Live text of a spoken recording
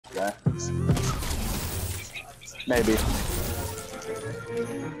Okay. Maybe.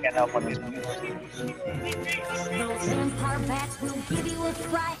 Can't help on this one. Those vampire bats will give you a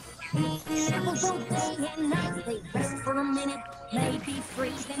fright. Never go day and night. They rest for a minute, maybe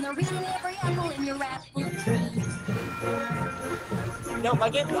freeze. Then they're eating every apple in your apple tree. No, my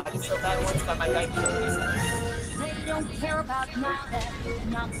game got so bad once that my guy killed me. They don't care about nada,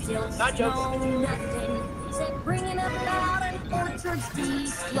 not sills, Not no joking. nothing. Say bringing about an orchard's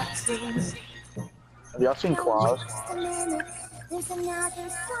destruction. Have y'all seen Claws?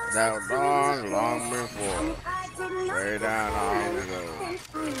 That was long before. Way down long ago.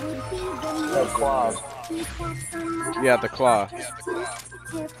 No, Claws. Yeah, the claw.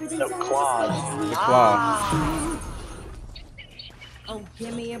 No, Claws. The claw. Oh,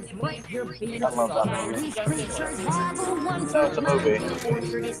 give me a break, you're being I love that so movie. These creatures have a one-trick No, it's a movie. mind. The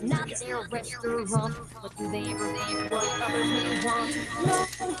orchard is not their restaurant, but do they ever think what others may want? No,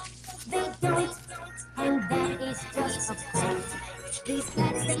 they don't, and that is just a fact. These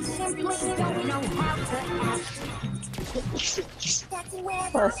cats, they simply don't know how to act.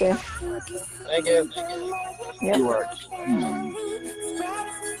 Bless you. Thank you. Yep. You work.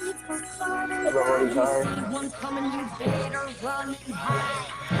 Everybody's hard. One coming, you better run and hide.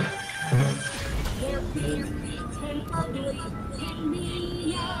 They're big and ugly and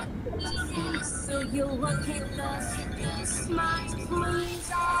mean. So you look at us, my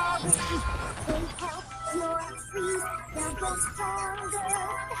clues are in. They help your trees, they'll go stronger.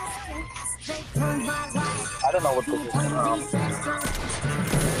 They turn my life I don't know what this is. into disaster.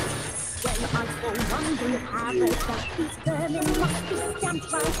 When I go wondering how they got these vermin must be stamped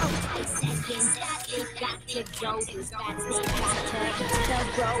by out. I said that they got to go, these bats they got to hit the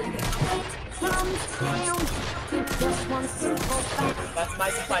road. It comes down to just one simple fact. That's my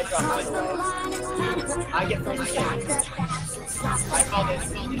supply drop, by the way. I get first chance. I call this.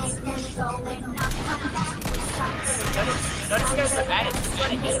 None of you guys are bad at just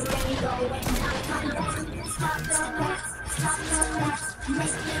trying to get it.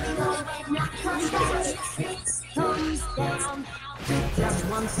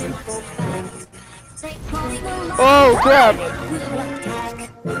 Oh crap!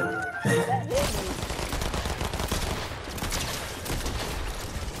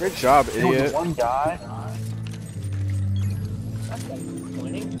 Great job, idiot. One guy. That's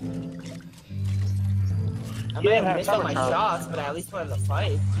disappointing. I Yeah, may have have missed all my summertime. shots, but I at least wanted to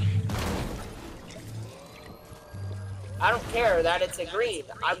fight. I don't care that it's a green.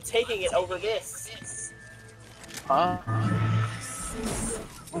 I'm taking it over this. Huh?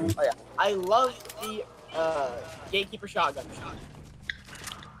 Oh yeah, I love the gatekeeper shotgun.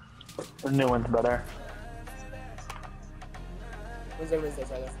 The new one's better. Wednesday,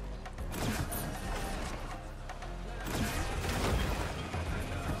 brother.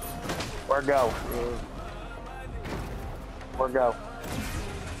 Where go? Where go?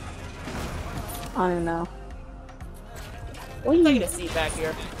 I don't know. I'm taking a seat back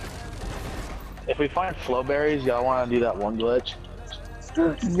here. If we find flowberries, y'all want to do that one glitch?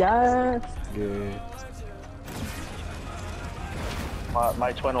 Yes. Good.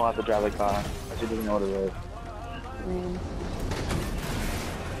 My twin will have to drive the car. She doesn't know what it is. Man.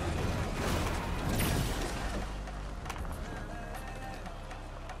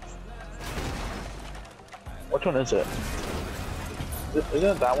 Which one is it? Isn't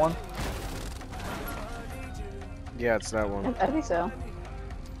it that one? Yeah, it's that one. I think so.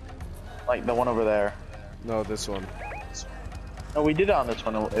 Like the one over there. No, this one. No, we did it on this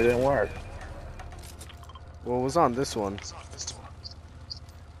one. It didn't work. Well, it was on this one.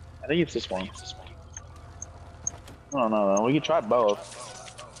 I think it's this one. No, no, no. We can try both.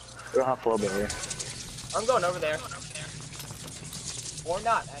 We don't have flowberry. I'm going over there. Or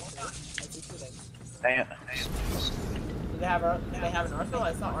not, actually. I keep shooting. Dang it. Do they have an arsenal?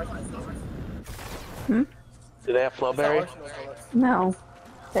 It's not arsenal. Hmm? Do they have It's not flowberry? arsenal bullets. No.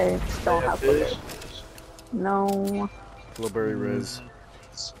 They don't have fish? it. No. Blueberry Riz.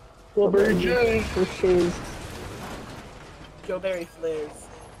 Flowberry J. Which is Joe Berry Fliz.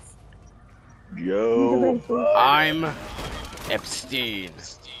 Yo. I'm Epstein.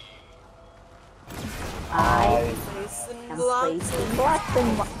 I Face and am blocks. placing blocks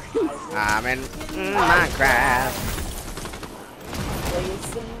and blocks. I'm in Minecraft.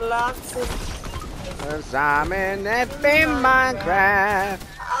 Face and blocks. 'Cause I'm in epic Minecraft.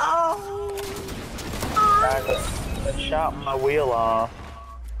 I shot my wheel off.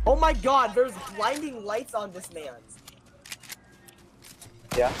 Oh my god, there's blinding lights on this man.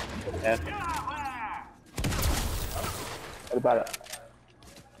 Yeah. Yeah. What about it?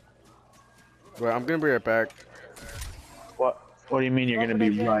 Well, I'm gonna be right back. What? What do you mean you're gonna be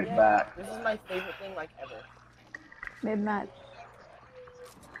right back? This is my favorite thing like ever. Midnight.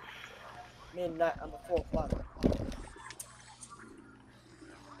 Midnight on the 4 o'clock.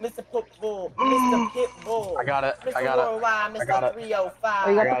 Mr. Pitbull, Mr. Pitbull. I got it. Mr. I got it. Worldwide, Mr. I got it. 305. Oh,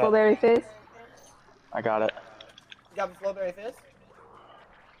 you got got the it. Flowberry Fizz? I got it. You got the Flowberry Fizz?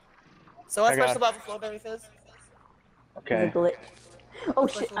 So what's I got special it. about the Flowberry Fizz? Okay. Google it. Oh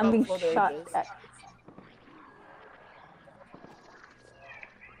What's shit, special I'm being about Flowberry shot Fizz? at.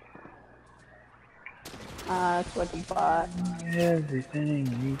 That's what you bought. Everything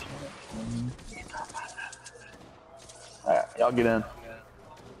you Alright, y'all get in.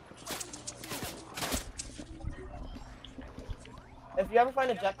 If you ever find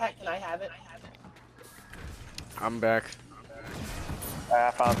a jetpack, can I have it? I'm back.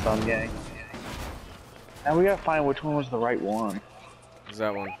 I found some, gang. Now we gotta find which one was the right one. What's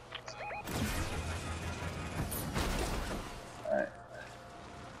that one? Alright.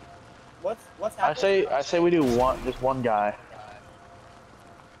 What's happening? I say we do just one guy.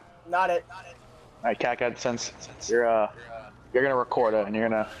 Not it. Alright, Kaka, since you're gonna record it and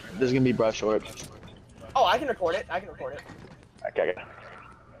this is gonna be brush short. Oh, I can record it. I can record it. Alright, Kaka.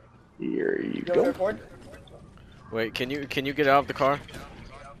 Here you You want me to go. record? Wait, can you get out of the car?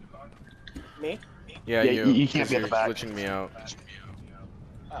 Me? Yeah, Yeah, you. you can't 'cause be at you're the back. glitching me out.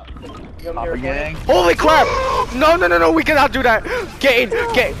 Oh. You want me to Hopper record gang. it? Holy crap! No, we cannot do that! Get in,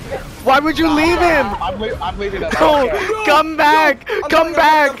 get. Why would you leave him? I'm leaving that. No, come back! I'm Come coming,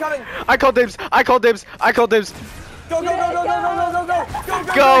 back! I'm coming. I call dibs! I call dibs! I call dibs! Go, go, go, go, go, go, go, go, go,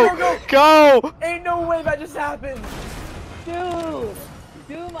 go, Go! go, go. Go! Ain't no way that just happened. Dude!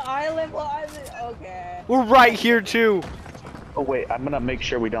 Doom Island, okay. We're right here too. Oh wait, I'm gonna make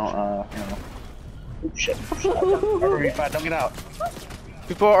sure we don't Oh shit. Remember, you're fine, don't get out.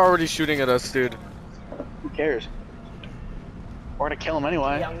 People are already shooting at us, dude. Who cares? We're gonna kill him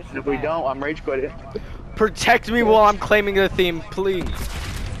anyway. Yeah, I'm gonna And shoot if we back. don't, I'm rage quitting. Protect me while I'm claiming the theme, please.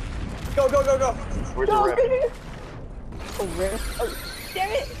 Go, go, go, go. Where's the rip? Oh, rip. Oh, damn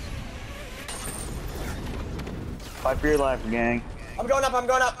it! Fight for your life, gang. I'm going up, I'm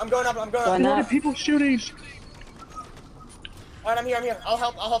going up, I'm going up, I'm going Why up. not? People shooting. Alright, I'm here. I'll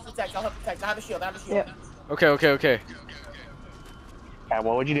help protect, I have a shield, Yep. Okay. Yeah,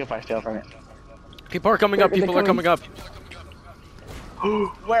 what would you do if I steal from it? People are coming up, They're people are coming up.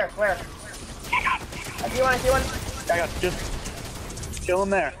 Where? I see one. I got just chill in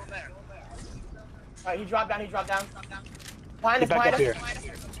there. Alright, he dropped down. Behind Get back up us. here.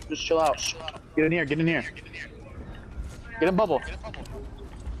 Just chill out. Get in here. Get in bubble.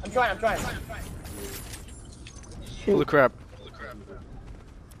 I'm trying. Holy crap.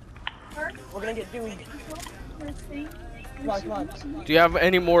 We're gonna get Dewey. Come on. Do you have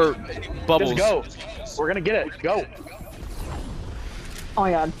any more bubbles? Just go. We're gonna get it. Go. Oh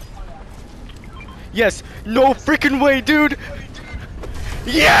my god. Yes! No freaking way, dude!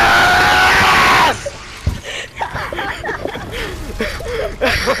 Yes!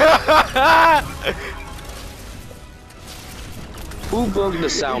 Who broke the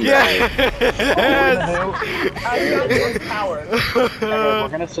sound Yes! I got this power. Okay, we're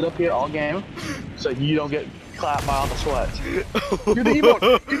gonna sit up here all game, so you don't get clapped by all the sweats. Do the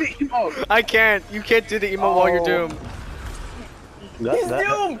emote. I can't. You can't do the emote while you're Oh. doomed.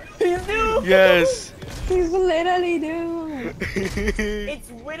 He's doomed. Yes. He's literally doomed.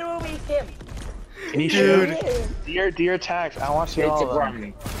 It's literally him. Can you Dude. shoot? Do your attacks. I want to see all of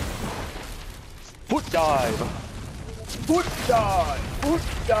them. Foot dive. Foot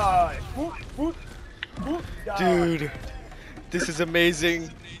dive. Dude. This is amazing.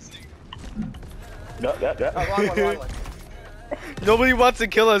 Yeah. Wrong one. Nobody wants to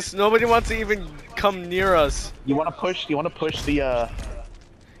kill us. Nobody wants to even come near us. You want to push? You want to push the?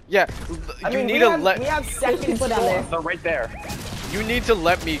 Yeah. I You mean, need we to have let. second people down there. They're right there. You need to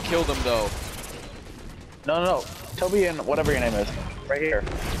let me kill them though. No. Toby and whatever your name is, right here.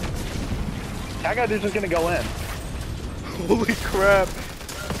 That guy dude's just gonna go in. Holy crap.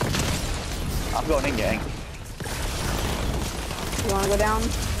 I'm going in, gang. You wanna go down?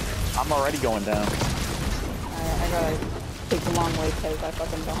 I'm already going down. Alright, I gotta take the long way because I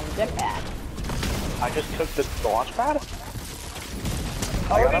fucking don't have a jetpack. I just took the launch pad.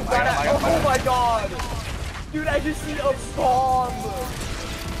 Oh, I got him, oh my god. Dude, I just see a bomb.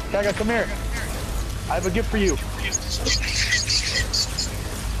 Kaga, come here. I have a gift for you.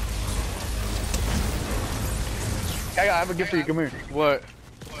 Kaga, I have a gift for you. Come here. What?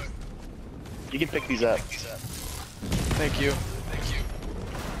 You can pick these up. Thank you.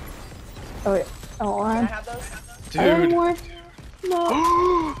 Oh wait. Oh, Can I on. have those? Dude. More.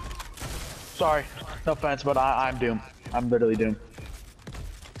 No. Sorry. No offense, but I'm doomed. I'm literally Doom.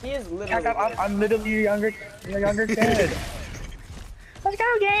 He is literally. I'm literally a younger kid. Let's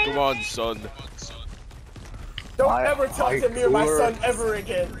go, gang. Come on, son. Don't ever talk to me or my son ever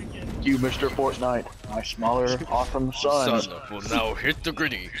again. You, Mr. Fortnite, my smaller, awesome son. Son will now hit the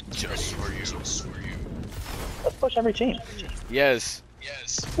gritty just for you. Let's push every team. Yes.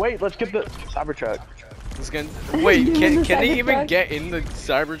 Wait, let's get the Cybertruck. Wait, can he even get in the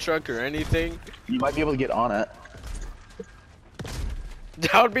Cybertruck or anything? You might be able to get on it.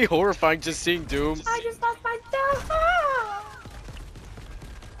 That would be horrifying just seeing Doom. I just lost my dog.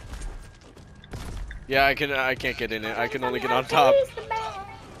 Yeah, I can't get in it. I can only get on top.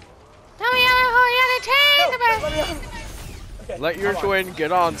 Okay, Let your come on. twin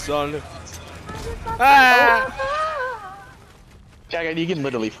get on, son. Ah! Jack, you can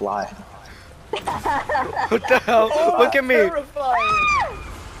literally fly. What the hell? Oh, Look at me. terrifying.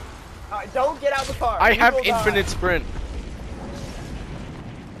 Alright, don't get out the car. I You have will die. infinite sprint.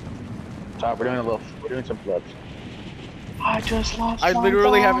 Sorry, we're doing some flips. I just lost. I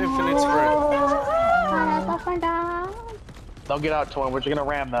literally have infinite sprint. Don't get out, Torn. We're just gonna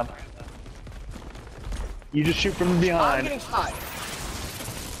ram them. You just shoot from I'm behind. getting shot.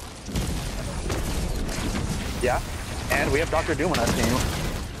 Yeah. And we have Dr. Doom on our team.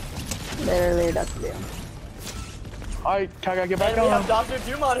 Literally, that's you. Alright, Kaga, get back And we have on. Dr.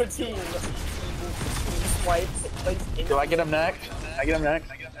 Doom on her team. Swipe. Do I get him next? I get him next.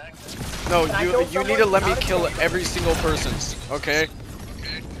 No, Can I you kill need to let me someone? kill every single person. Okay?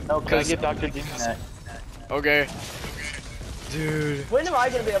 No, can I 'Cause- get Dr. Doom next? Okay. Dude. When am I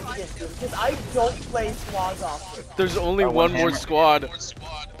gonna be able to get Doom? Because I don't play squads often. There's only Oh, one one more hammer. squad.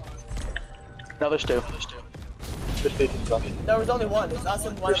 No, there's two. There's 3 teams left. There was only one. It's us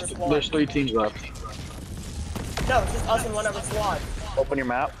and one other squad. There's 3 teams left. No, it's just us and one other squad. Open your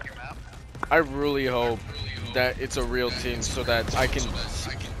map. I really hope that it's a real team so that I can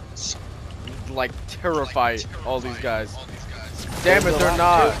like terrify all these guys. Damn it, they're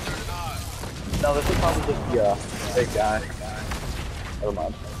not. No, this is probably just the big guy. Never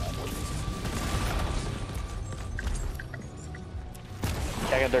mind.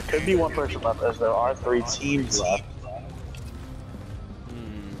 Okay, there could be one person left as there are 3 teams left.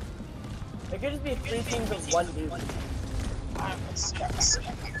 It could just be 3 teams of 1 dude. I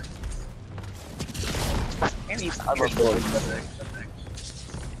love building this.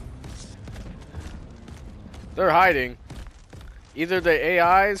 They're hiding. Either the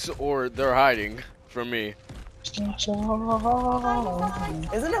AIs or they're hiding from me. Isn't it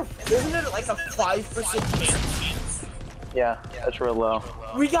like a 5% chance? Yeah, that's real low.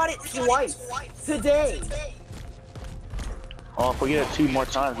 We got it twice today. Well, if we get it 2 more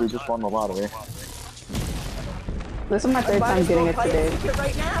times, we just won the lottery. This is my third time getting it today.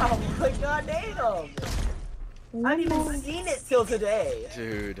 Right now, like goddamn. I haven't even seen it till today.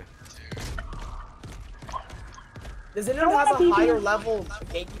 Dude. Does anyone have a higher level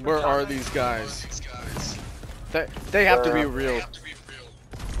gatekeeper? Where are these guys? They have to be real.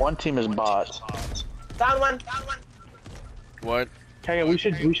 One team is bots. Found one. What? Okay, we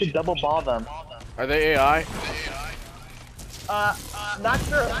should double ball them. Are they AI? Not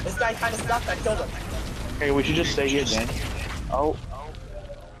sure. This guy kind of sucked. I killed him. Okay, we should just stay here, Dan. Oh.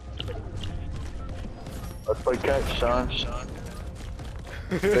 Let's play catch, son.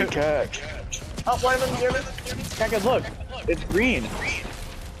 Good catch. Oh, one of them near me. Kaka, look. It's green.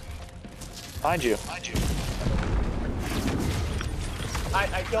 Find you.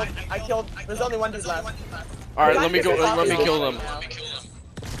 I killed. There's only one dude left. All right, let me go. Let me kill them.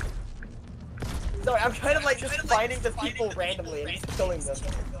 Sorry, I'm trying to like just finding the people randomly and just killing them.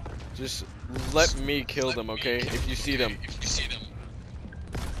 Just let me kill them, okay? If you see them.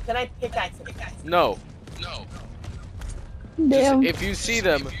 Can I pickaxe him? No. Damn. If you see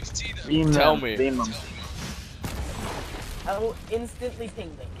them, Beam Tell them. me. Beam them. I will instantly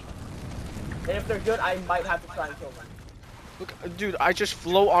ping them. And if they're good, I might have to try and kill them. look, dude, I just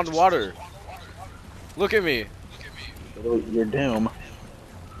float on water. Look at me. You're Doom.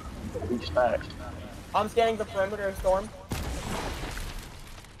 Respect. I'm scanning the perimeter of storm.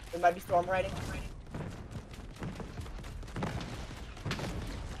 There might be storm riding.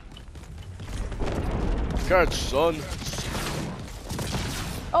 Catch, son.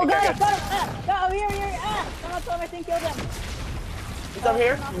 Oh god, I got him! Ah, over here! Ah! Someone I think killed him! He's over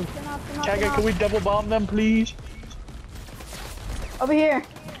here. Kaka, can we double bomb them, please? Over here!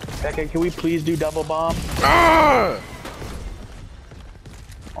 Kaka, can we please do double bomb? Ah!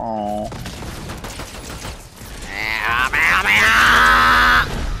 Oh.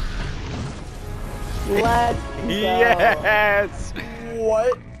 Let's go. Yes.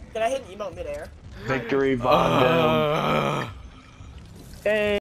 What? Can I hit an emote midair? Victory, Von Doom. Hey.